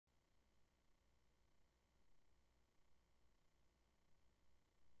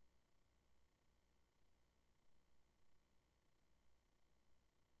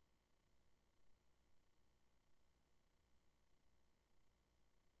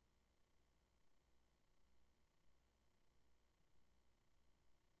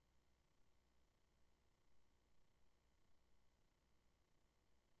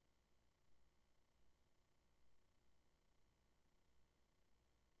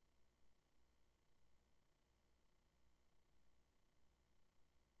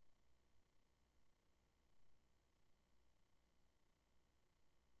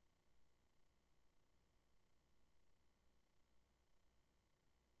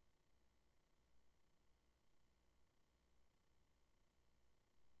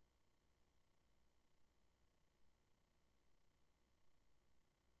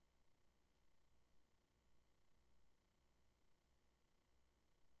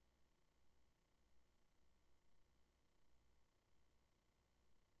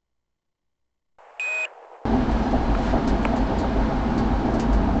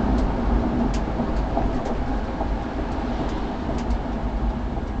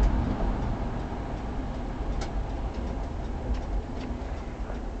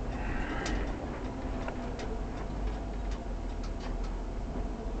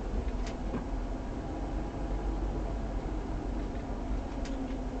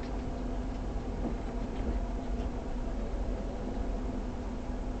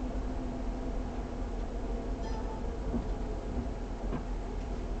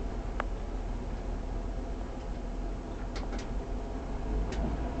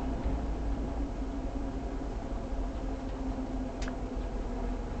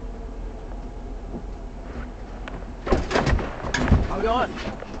it going?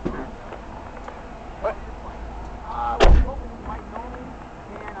 What? I'm looking at my nose,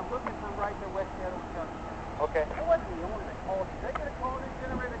 and I'm looking for right there, West Seattle Junction. Okay. I wasn't the owner that called. Did I get a call? Did I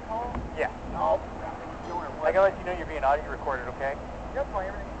generate a call? Yeah. No. I gotta let you know you're being audio recorded, okay? Yep, fine,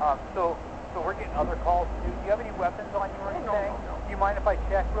 everything. So we're getting other calls too. Do you have any weapons on you or anything? No. Do you mind if I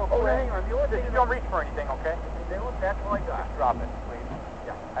check real quick? Oh, hang on. Just don't reach for anything, okay? That's all I got. Just drop it, please.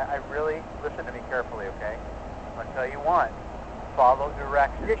 Yeah. I really, listen to me carefully, okay? I'm gonna tell you one. Follow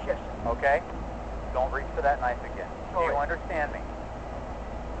directions. Yes. Okay? Don't reach for that knife again. Sorry. Do you understand me?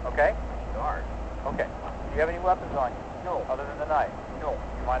 Okay? Sure. Okay. Do you have any weapons on you? No. Other than the knife? No.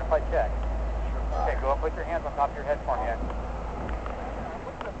 Do you mind if I check? Sure. Okay, go and put your hands on top of your head for me.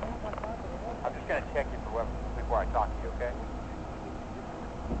 I'm just going to check you for weapons before I talk to you, okay?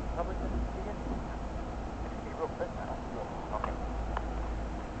 Real quick now. Okay.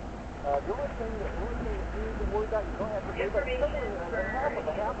 The only thing that you need to worry about, you don't have to worry about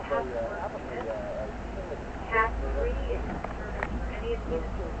half of the Task 3 is determined for any of these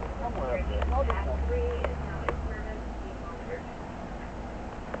somewhere up there. Task 3 is now determined to be monitored.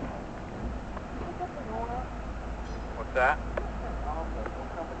 What's that?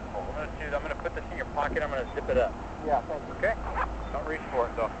 I'm going to put this in your pocket. I'm going to zip it up. Yeah, thank you. Okay? Don't reach for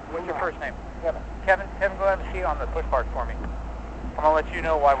it, though. What's your first name? Kevin. Kevin, go ahead and see on the push bars for me. I'm going to let you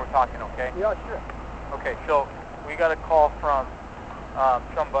know why we're talking, okay? Yeah, sure. Okay, so we got a call from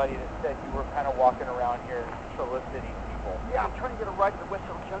somebody that said you were kind of walking around here soliciting people. Yeah, I'm trying to get a ride to the West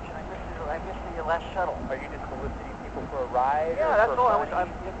Hill Junction. I missed the last shuttle. Are you just soliciting people for a ride? Yeah, that's all.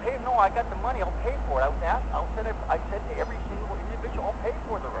 No, I got the money. I'll pay for it. I said to every single individual, I'll pay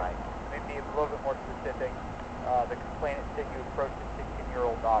for the ride. Maybe a little bit more specific. The complainant said you approached a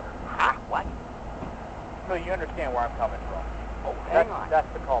 16-year-old daughter. Huh? What? So you understand where I'm coming from. Oh, hang on. That's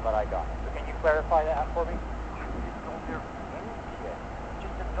the call that I got. So can you clarify that for me? You don't hear any shit.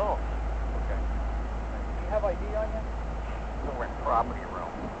 Just adults. Okay. Do you have ID on you? We're in property room.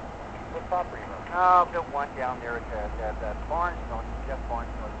 What property room? Oh, the one down there at the Barnes knows. Jeff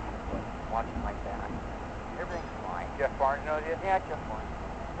Barnes knows he's watching my back. Everything's fine. Jeff Barnes knows you? Yeah, Jeff Barnes.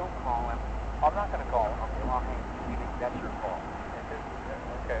 Don't call him. I'm not going to call him. Okay, well, hey, that's your call.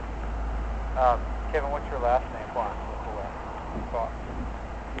 Okay. Kevin, what's your last name? Barnes.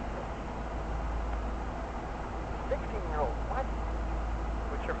 16-year-old. What?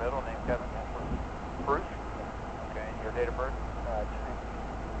 What's your middle name, Kevin? Bruce? Okay, and your date of birth?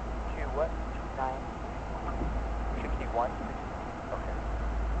 2 what? 61? Okay.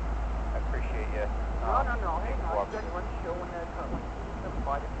 I appreciate you. No. Hey, no. You guys run the show when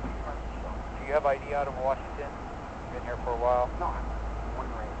everybody runs the show. Do you have ID out of Washington? You've been here for a while? No, I'm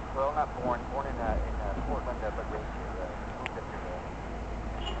born and raised. Well, not born. Born in Portland, but raised here. Moved up here.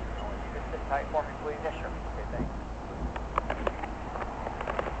 You just sit tight for me, please? Yeah, sure. Okay, thanks.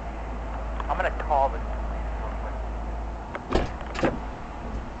 I'm going to call this real quick.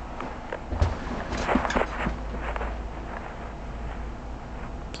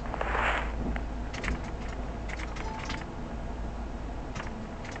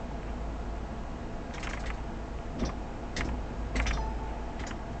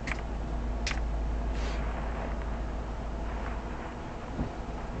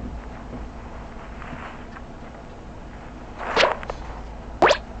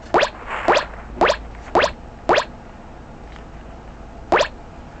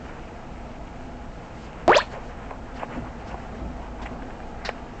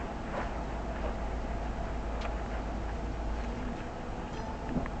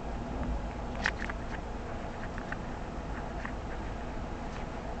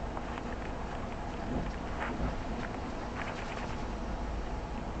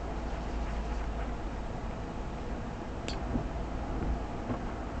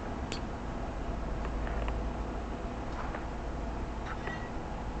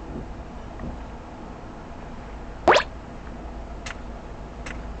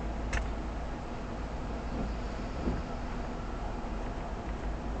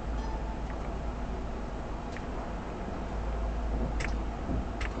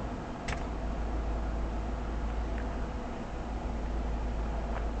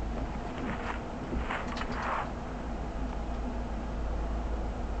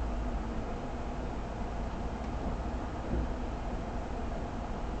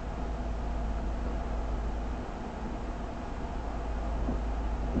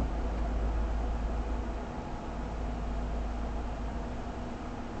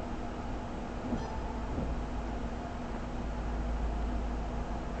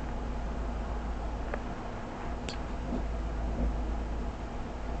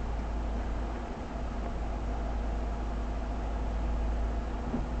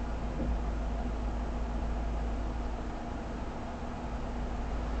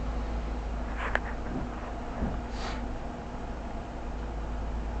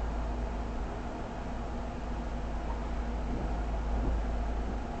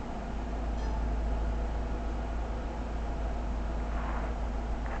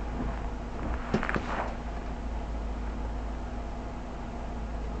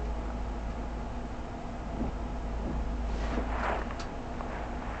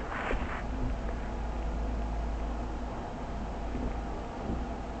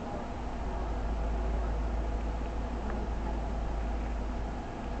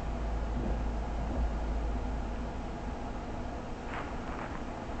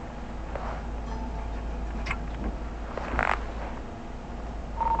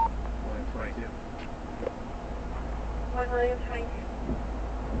 1 William 22.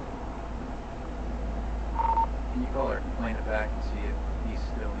 Can you call her, plane it back and see if he's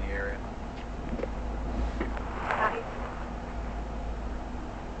still in the area? Copy.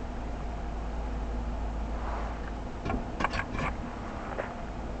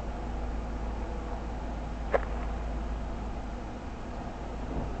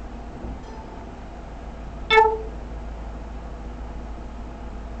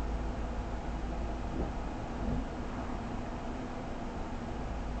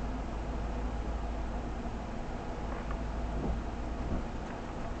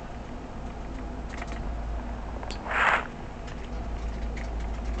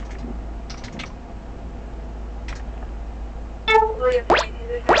 William 22,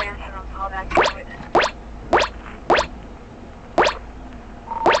 there's no answer on call back to the witness.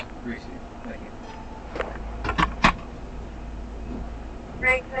 Receive. Thank you.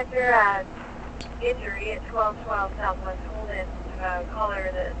 Rank Center, injury at 1212 Southwest Holden. Caller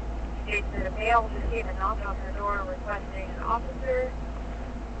that states that a male just came and knocked on her door requesting an officer,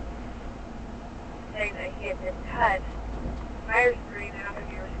 saying that he had been touched. Fire screen, they're not going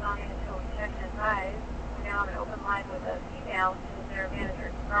to be responding until we check his eyes. We now have an open line with a female who is their manager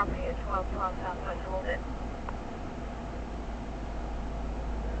at the property at 1212 Southwest Holden.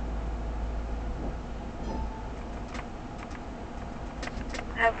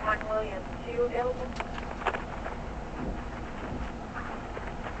 I have 1 William 2 available.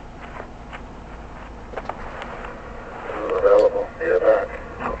 Available. Yeah, back.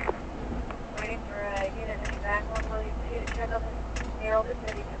 Waiting for a unit to be back. 1 William 2 to check on this male that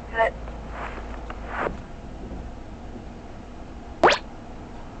said he was cut.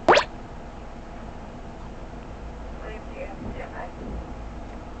 William 2, have to stand by.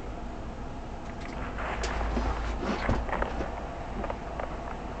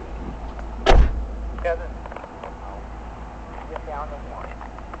 Kevin? Get down the one.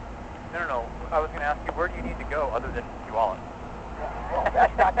 No. I was going to ask you, where do you need to go other than Puyallup? Well,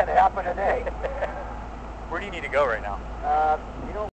 that's not going to happen today. Where do you need to go right now?